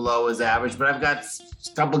 points below his average, but I've got a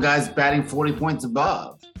couple guys batting 40 points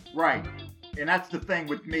above. Right. And that's the thing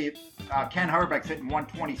with me. Ken Herbeck's hitting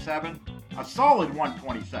 127, a solid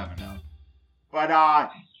 127 though. But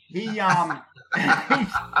he he has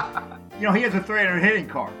a 300 hitting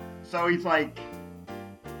card. So he's like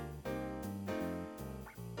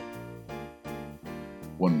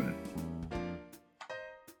 1 minute.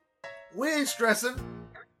 We ain't stressing.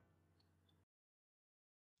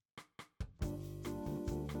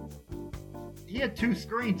 he had two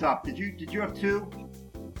screens up. Did you have two?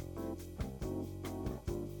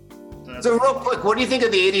 So real quick, what do you think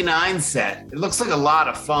of the 89 set? It looks like a lot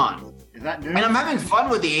of fun. Is that new? And I'm having fun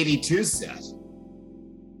with the 82 set.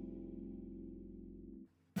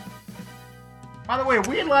 By the way, are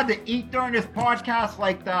we allowed to eat during this podcast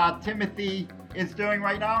like Timothy is doing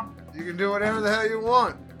right now? You can do whatever the hell you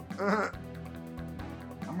want.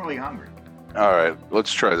 I'm really hungry. All right,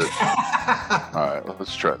 let's try this. All right,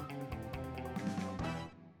 let's try it.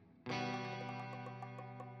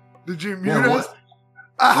 Did you mute us?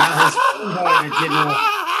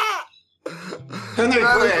 Turn the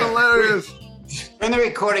That is hilarious. Turn the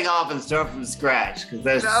recording off and start from scratch. Because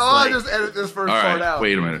that's. No, I'll just edit this first All part right, out.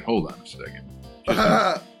 wait a minute. Hold on a second.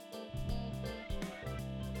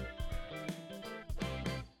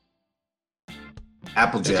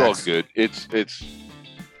 Applejack. It's all good.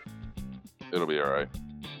 It'll be all right.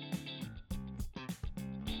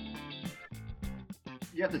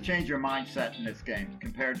 You have to change your mindset in this game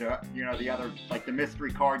compared to the other, like the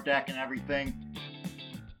mystery card deck and everything.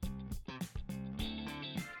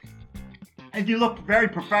 And you look very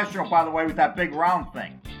professional, by the way, with that big round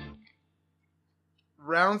thing.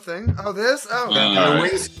 Round thing? Oh, this? Oh. All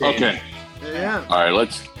right. Okay. Yeah. All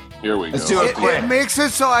right, here we Let's go. do it quick. It makes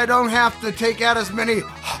it so I don't have to take out as many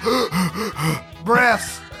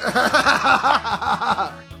breaths All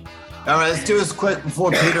right, let's do this quick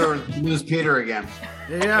before Peter lose Peter again.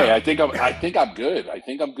 Yeah. Hey, I think I'm good. I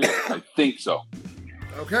think so.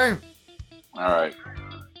 Okay. All right.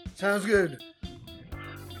 Sounds good.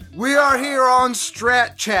 We are here on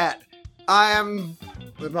Strat Chat. I am.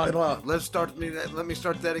 Let me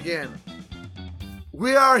start that again.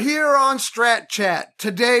 We are here on Strat Chat.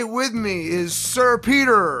 Today with me is Sir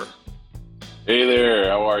Peter. Hey there.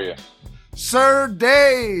 How are you? Sir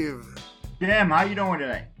Dave. Jim, how you doing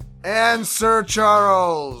today? And Sir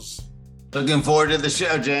Charles. Looking forward to the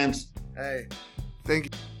show, James. Hey, thank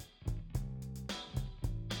you.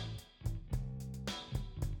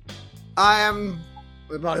 I am.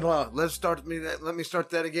 Let me start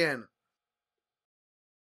that again.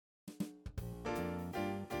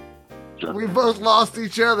 Sure. We both lost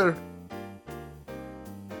each other.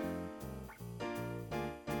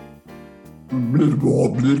 Blah, blah,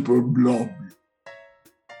 blah, blah, blah.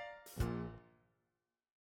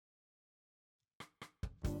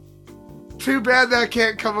 Too bad that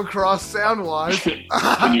can't come across sound-wise.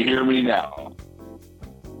 Can you hear me now?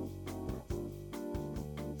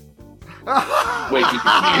 Wait,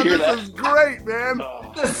 can you hear that? This is great, man.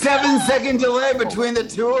 The 7-second delay between the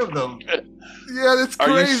two of them. Yeah, that's Are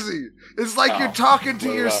you crazy. It's like you're talking to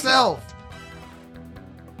what about yourself.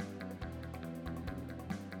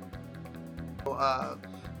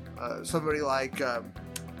 Somebody like,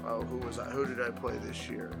 who was I? Who did I play this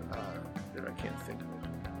year? I can't think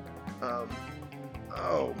of it.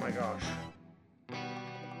 Oh my gosh.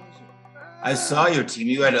 I saw your team.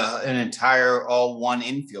 You had an entire all-one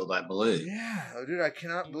infield, I believe. Yeah, dude, I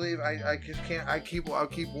cannot believe I just can't. I'll keep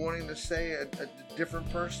wanting to say a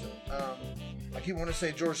different person. I keep wanting to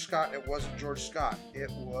say George Scott. It wasn't George Scott. It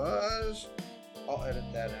was. I'll edit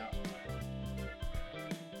that out.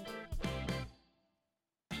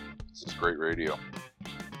 This is great radio.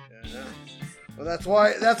 Yeah. Well, that's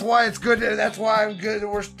why it's good. That's why I'm good.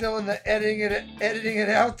 We're still in the editing it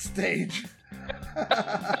out stage.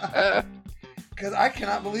 Because I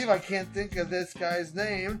cannot believe I can't think of this guy's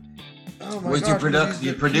name. Oh my Where's gosh!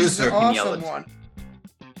 your producer? He's the Can yell awesome it. one.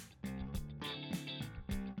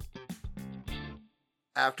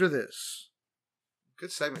 After this,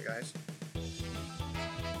 good segment, guys.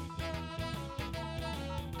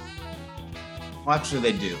 Well, actually,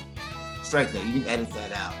 they do. Strike that. You can edit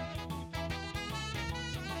that out.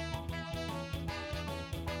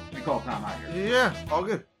 We call time out here. Yeah, all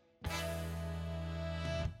good.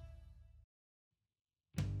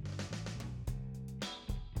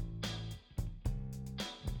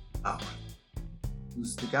 Oh,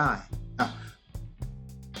 who's the guy? Oh.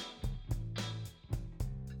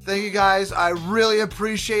 Thank you guys. I really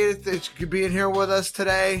appreciate it that you could be in here with us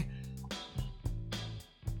today.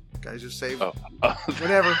 Guys, just say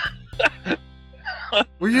whatever.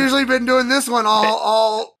 We've usually been doing this one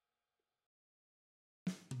all.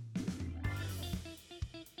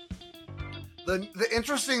 The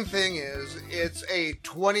interesting thing is, it's a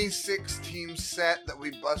 26 team set that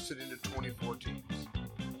we busted into 24 teams.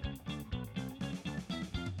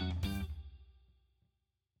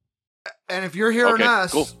 And if you're hearing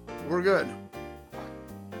us, cool. We're good.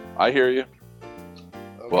 I hear you.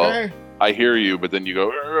 Okay. Well, I hear you, but then you go.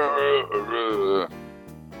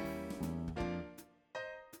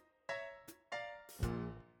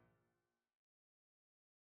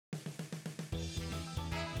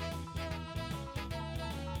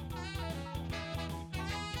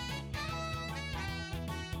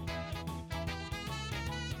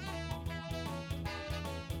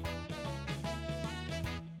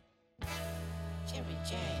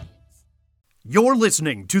 You're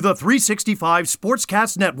listening to the 365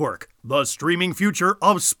 Sportscast Network, the streaming future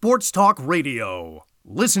of sports talk radio.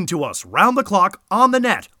 Listen to us round the clock on the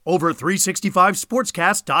net over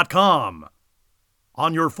 365sportscast.com.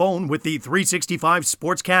 On your phone with the 365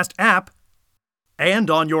 Sportscast app, and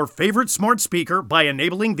on your favorite smart speaker by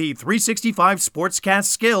enabling the 365 Sportscast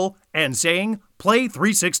skill and saying, "Play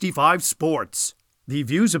 365 Sports." The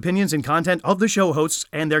views, opinions, and content of the show hosts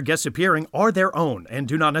and their guests appearing are their own and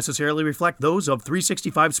do not necessarily reflect those of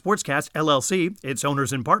 365 Sportscast LLC, its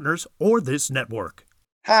owners and partners, or this network.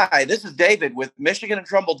 Hi, this is David with Michigan and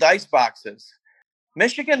Trumbull Dice Boxes.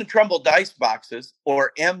 Michigan and Trumbull Dice Boxes,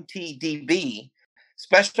 or MTDB,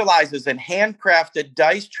 specializes in handcrafted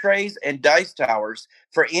dice trays and dice towers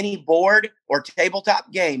for any board or tabletop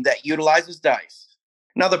game that utilizes dice.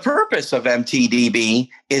 Now, the purpose of MTDB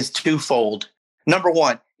is twofold. Number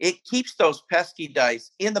one, it keeps those pesky dice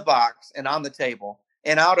in the box and on the table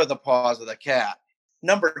and out of the paws of the cat.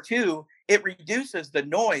 Number two, it reduces the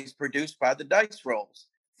noise produced by the dice rolls.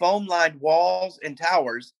 Foam-lined walls and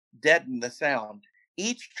towers deaden the sound.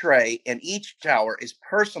 Each tray and each tower is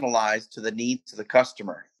personalized to the needs of the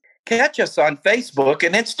customer. Catch us on Facebook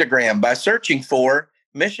and Instagram by searching for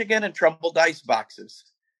Michigan and Trumbull Dice Boxes.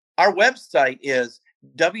 Our website is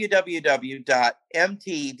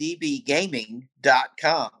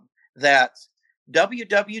www.mtdbgaming.com. That's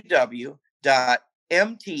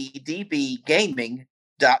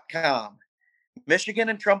www.mtdbgaming.com. Michigan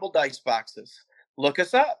and Trumbull Dice Boxes. Look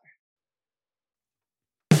us up.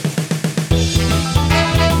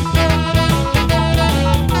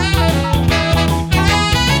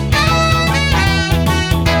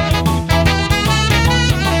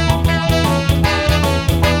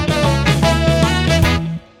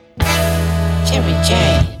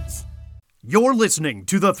 James. You're listening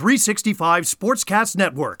to the 365 Sportscast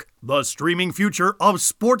Network, the streaming future of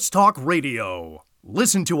sports talk radio.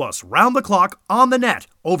 Listen to us round the clock on the net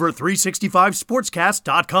over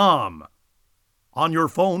 365sportscast.com. On your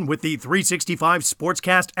phone with the 365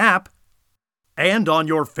 Sportscast app, and on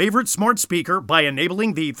your favorite smart speaker by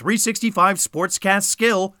enabling the 365 Sportscast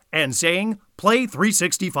skill and saying, "Play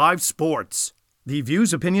 365 Sports." The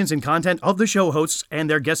views, opinions, and content of the show hosts and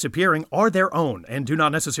their guests appearing are their own and do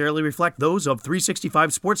not necessarily reflect those of 365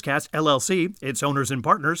 Sportscast LLC, its owners and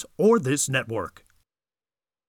partners, or this network.